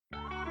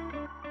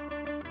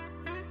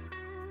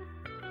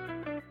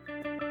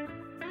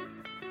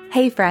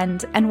Hey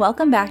friend, and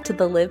welcome back to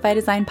the Live by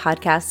Design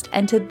podcast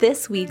and to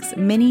this week's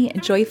mini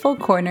Joyful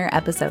Corner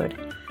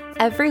episode.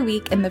 Every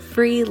week in the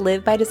free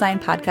Live by Design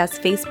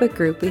podcast Facebook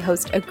group, we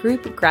host a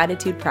group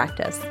gratitude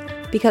practice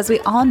because we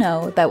all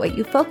know that what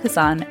you focus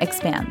on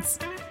expands.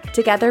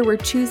 Together, we're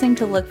choosing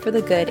to look for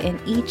the good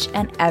in each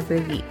and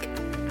every week.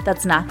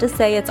 That's not to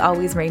say it's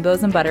always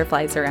rainbows and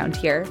butterflies around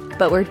here,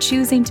 but we're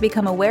choosing to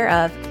become aware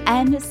of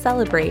and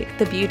celebrate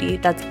the beauty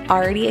that's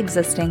already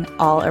existing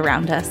all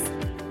around us.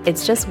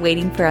 It's just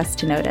waiting for us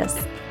to notice.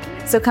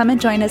 So come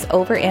and join us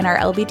over in our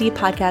LBD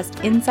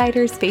Podcast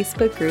Insiders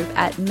Facebook group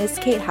at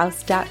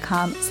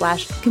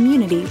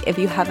misskatehouse.com/community if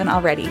you haven't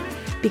already,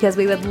 because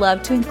we would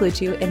love to include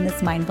you in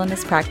this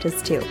mindfulness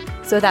practice too.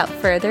 So without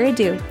further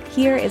ado,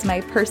 here is my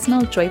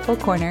personal Joyful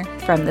Corner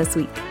from this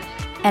week.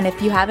 And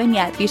if you haven't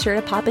yet, be sure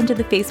to pop into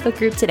the Facebook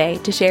group today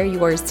to share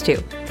yours too.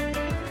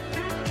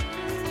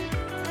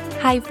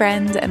 Hi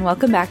friend, and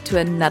welcome back to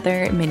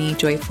another mini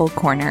Joyful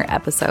Corner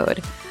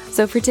episode.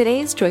 So for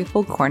today's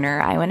Joyful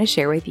Corner, I want to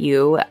share with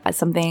you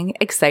something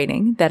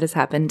exciting that has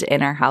happened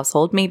in our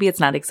household. Maybe it's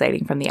not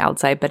exciting from the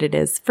outside, but it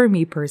is for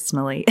me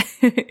personally.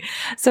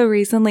 So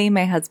recently,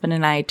 my husband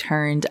and I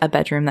turned a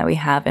bedroom that we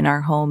have in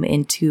our home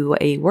into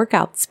a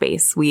workout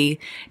space. We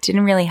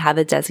didn't really have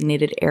a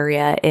designated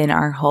area in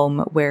our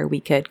home where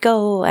we could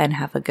go and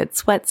have a good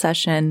sweat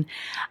session,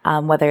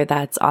 whether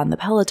that's on the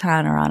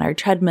Peloton or on our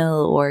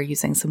treadmill or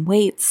using some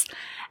weights.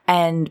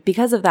 And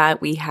because of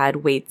that, we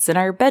had weights in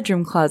our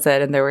bedroom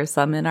closet and there were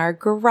some in our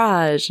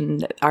garage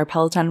and our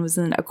Peloton was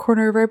in a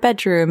corner of our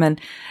bedroom and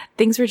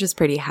things were just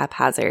pretty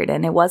haphazard.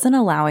 And it wasn't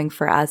allowing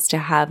for us to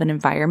have an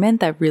environment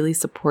that really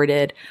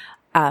supported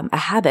a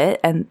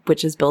habit and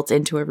which is built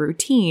into a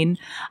routine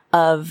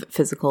of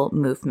physical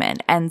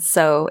movement. And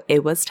so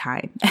it was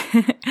time.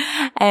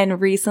 And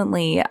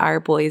recently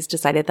our boys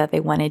decided that they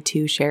wanted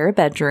to share a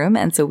bedroom.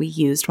 And so we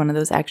used one of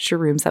those extra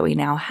rooms that we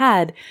now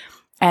had.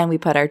 And we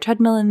put our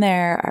treadmill in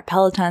there, our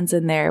Pelotons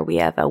in there. We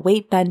have a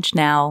weight bench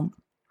now.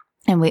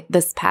 And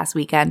this past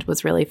weekend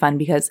was really fun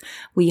because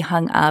we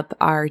hung up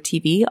our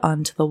TV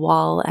onto the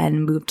wall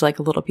and moved like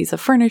a little piece of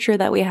furniture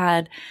that we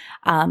had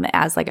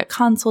as like a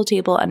console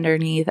table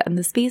underneath. And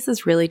the space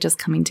is really just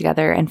coming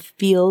together and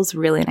feels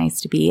really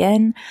nice to be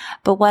in.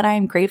 But what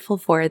I'm grateful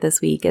for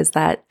this week is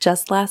that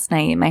just last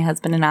night, my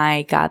husband and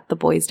I got the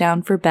boys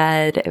down for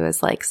bed. It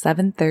was like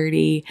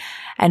 7:30.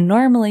 And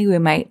normally we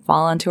might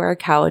fall onto our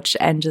couch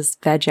and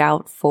just veg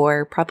out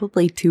for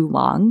probably too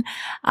long.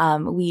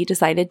 We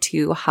decided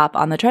to hop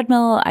on the treadmill.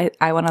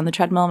 I went on the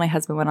treadmill, my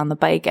husband went on the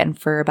bike, and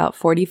for about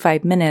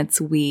 45 minutes,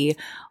 we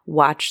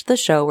watched the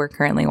show we're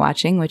currently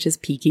watching, which is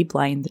Peaky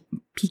Blinders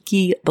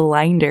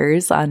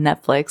on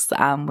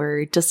Netflix.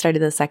 We're just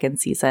started the second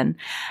season,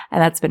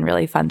 and that's been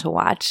really fun to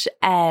watch.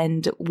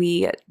 And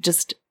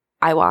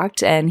I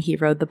walked and he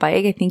rode the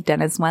bike. I think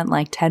Dennis went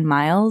like 10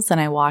 miles and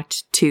I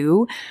walked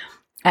 2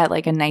 at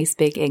like a nice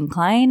big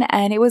incline,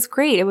 and it was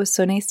great. It was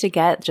so nice to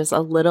get just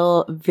a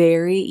little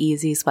very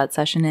easy sweat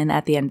session in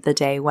at the end of the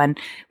day when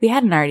we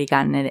hadn't already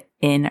gotten it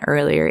in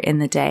earlier in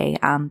the day.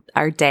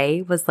 Our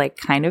day was like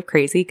kind of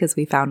crazy because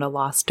we found a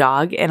lost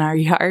dog in our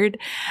yard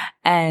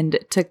and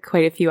took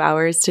quite a few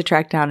hours to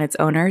track down its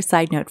owner.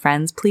 Side note,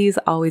 friends, please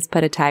always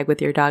put a tag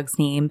with your dog's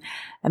name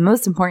and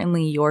most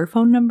importantly, your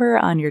phone number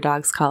on your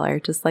dog's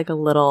collar, just like a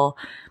little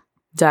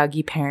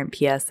doggy parent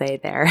PSA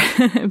there.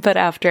 But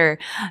after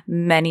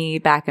many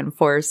back and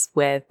forths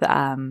with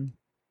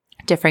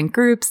different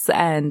groups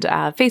and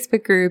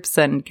Facebook groups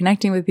and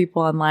connecting with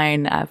people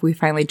online, we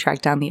finally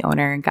tracked down the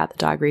owner and got the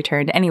dog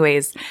returned.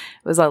 Anyways, it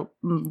was a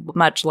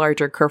much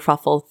larger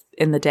kerfuffle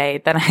in the day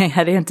than I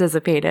had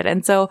anticipated.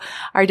 And so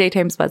our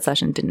daytime sweat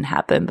session didn't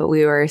happen, but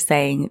we were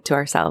saying to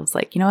ourselves,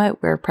 like, you know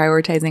what, we're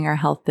prioritizing our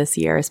health this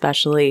year,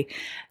 especially.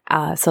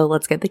 So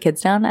let's get the kids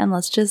down and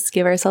let's just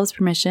give ourselves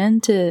permission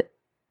to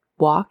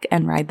walk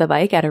and ride the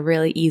bike at a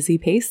really easy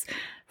pace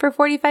for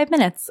 45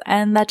 minutes.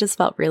 And that just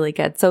felt really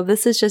good. So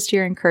this is just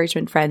your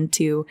encouragement, friend,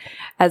 to,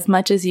 as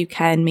much as you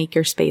can, make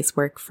your space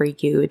work for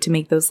you, to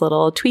make those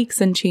little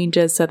tweaks and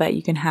changes so that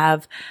you can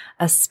have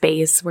a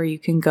space where you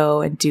can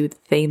go and do the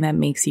thing that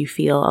makes you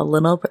feel a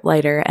little bit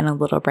lighter and a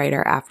little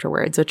brighter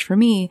afterwards, which for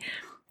me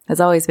has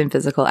always been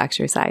physical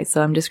exercise.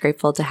 So I'm just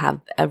grateful to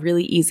have a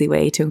really easy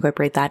way to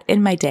incorporate that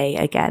in my day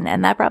again.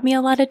 And that brought me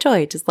a lot of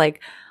joy, just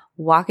like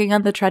walking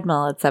on the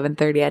treadmill at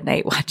 7:30 at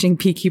night, watching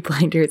Peaky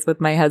Blinders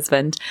with my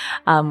husband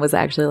was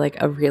actually like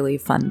a really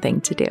fun thing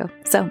to do.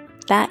 So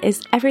that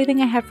is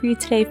everything I have for you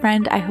today,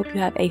 friend. I hope you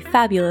have a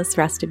fabulous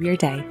rest of your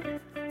day.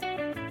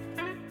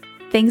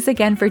 Thanks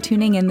again for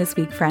tuning in this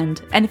week,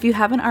 friend. And if you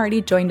haven't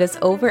already joined us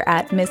over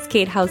at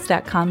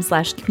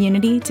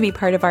misskatehouse.com/community to be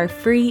part of our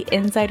free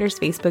Insiders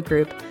Facebook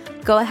group,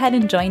 go ahead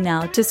and join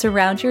now to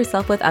surround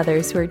yourself with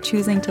others who are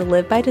choosing to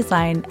live by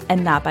design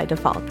and not by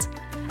default.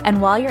 And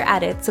while you're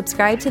at it,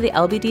 subscribe to the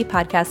LBD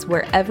podcast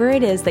wherever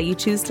it is that you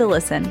choose to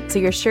listen so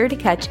you're sure to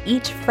catch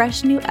each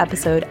fresh new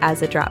episode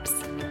as it drops.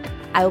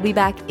 I will be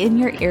back in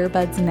your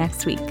earbuds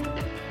next week.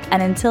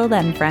 And until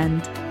then,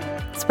 friend,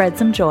 spread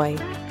some joy,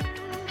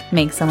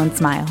 make someone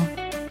smile.